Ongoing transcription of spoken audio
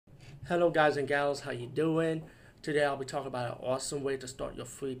Hello guys and gals, how you doing? Today I'll be talking about an awesome way to start your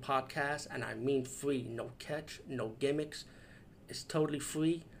free podcast, and I mean free, no catch, no gimmicks. It's totally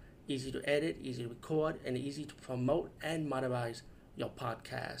free, easy to edit, easy to record, and easy to promote and monetize your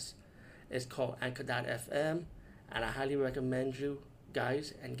podcast. It's called Anchor.fm, and I highly recommend you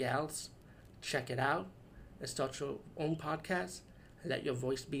guys and gals check it out and start your own podcast and let your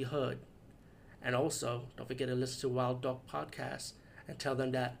voice be heard. And also, don't forget to listen to Wild Dog Podcast and tell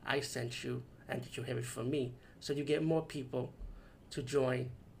them that I sent you and that you hear it from me. So you get more people to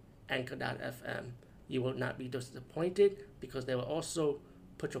join Anchor.fm. You will not be disappointed because they will also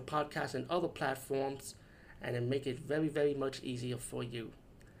put your podcast in other platforms and then make it very, very much easier for you.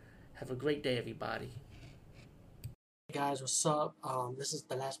 Have a great day, everybody. Hey guys, what's up? This is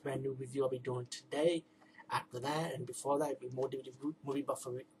the last brand new review I'll be doing today. After that and before that, it'll be more movie buff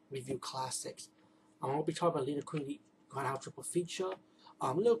review classics. I'll be talking about Linna Quigley Grindhouse triple feature.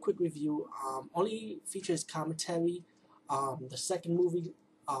 A little quick review. Only features commentary. The second movie,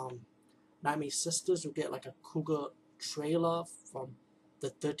 Nightmare Sisters, will get like a cougar trailer from the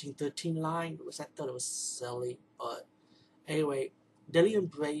 1313 line, which I thought it was silly. But anyway, Deadly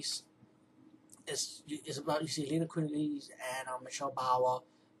Embrace is about, you see Linna Quigley and Michelle Bauer.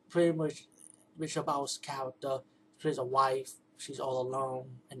 Pretty much Michelle Bauer's character plays a wife. She's all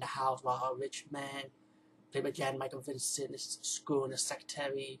alone in the house while her rich man, played by Jan Michael Vincent, is screwing his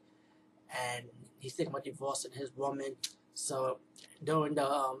secretary, and he's thinking about divorcing his woman. So during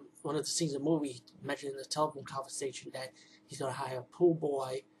the one of the scenes of the movie, he mentioned in the telephone conversation that he's gonna hire a pool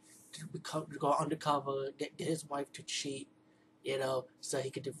boy to go undercover, get his wife to cheat, so he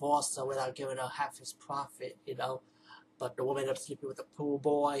could divorce her without giving her half his profit. But the woman ended up sleeping with the pool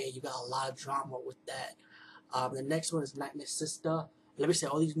boy, and you got a lot of drama with that. The next one is Nightmare Sister. Let me say,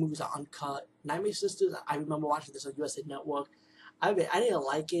 all these movies are uncut. Nightmare Sisters, I remember watching this on USA Network. I didn't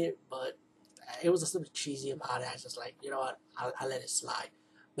like it, but it was something cheesy about it. I was just like, you know what, I'll let it slide.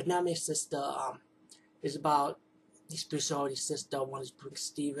 But Nightmare Sister is about these three sorority sisters. One is Brooke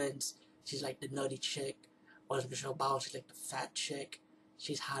Stevens. She's like the nutty chick. One is Michelle Bauer. She's like the fat chick.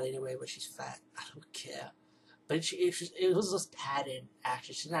 She's hot anyway, but she's fat. I don't care. But it was just padded,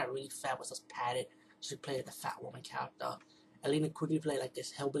 actually. She's not really fat, but just padded. She played the fat woman character. Linna Quigley played like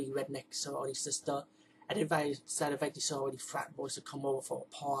this hillbilly redneck sorority sister. And they decided to invite these sorority frat boys to come over for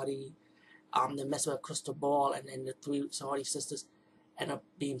a party. They mess with a crystal ball, and then the three sorority sisters end up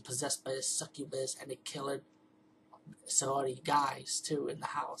being possessed by this succubus, and they killing sorority guys too in the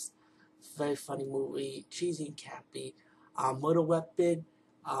house. Very funny movie, cheesy and campy. Murder Weapon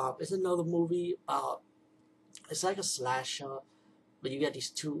is another movie. It's like a slasher, but you get these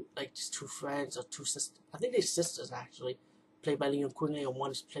two friends or two sisters. I think they're sisters actually, played by Linna Quigley, and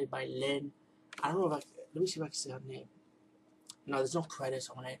one is played by Lynn. I don't know if let me see if I can say her name. No, there's no credits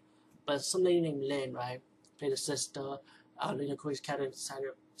on it, but some lady named Lynn, right? Played a sister. Linna Quigley's character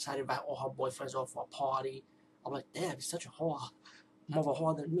decided to invite all her boyfriends over for a party. I'm like, damn, he's such a whore. More of a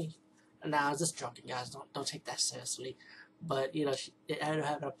whore than me. Nah, I was just joking, guys. Don't take that seriously. But they ended up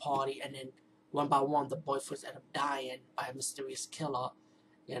having a party, and then one by one, the boyfriends end up dying by a mysterious killer.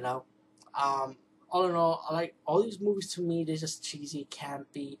 You know, all in all, I like all these movies. To me, they're just cheesy,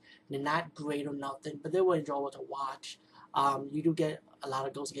 campy. They're not great or nothing, but they were enjoyable to watch. You do get a lot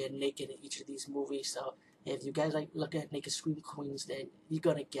of girls getting naked in each of these movies, so if you guys like look at naked scream queens, then you're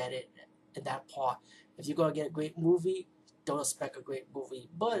gonna get it in that part. If you're gonna get a great movie, don't expect a great movie,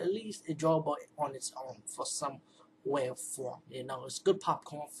 but at least enjoyable on its own for some way of form. It's a good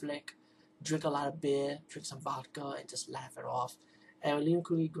popcorn flick. Drink a lot of beer, drink some vodka, and just laugh it off. And Linna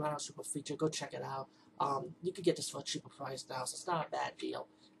Quigley Grindhouse Super Feature, go check it out. You could get this for a cheaper price now, so it's not a bad deal.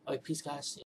 Alright, peace, guys.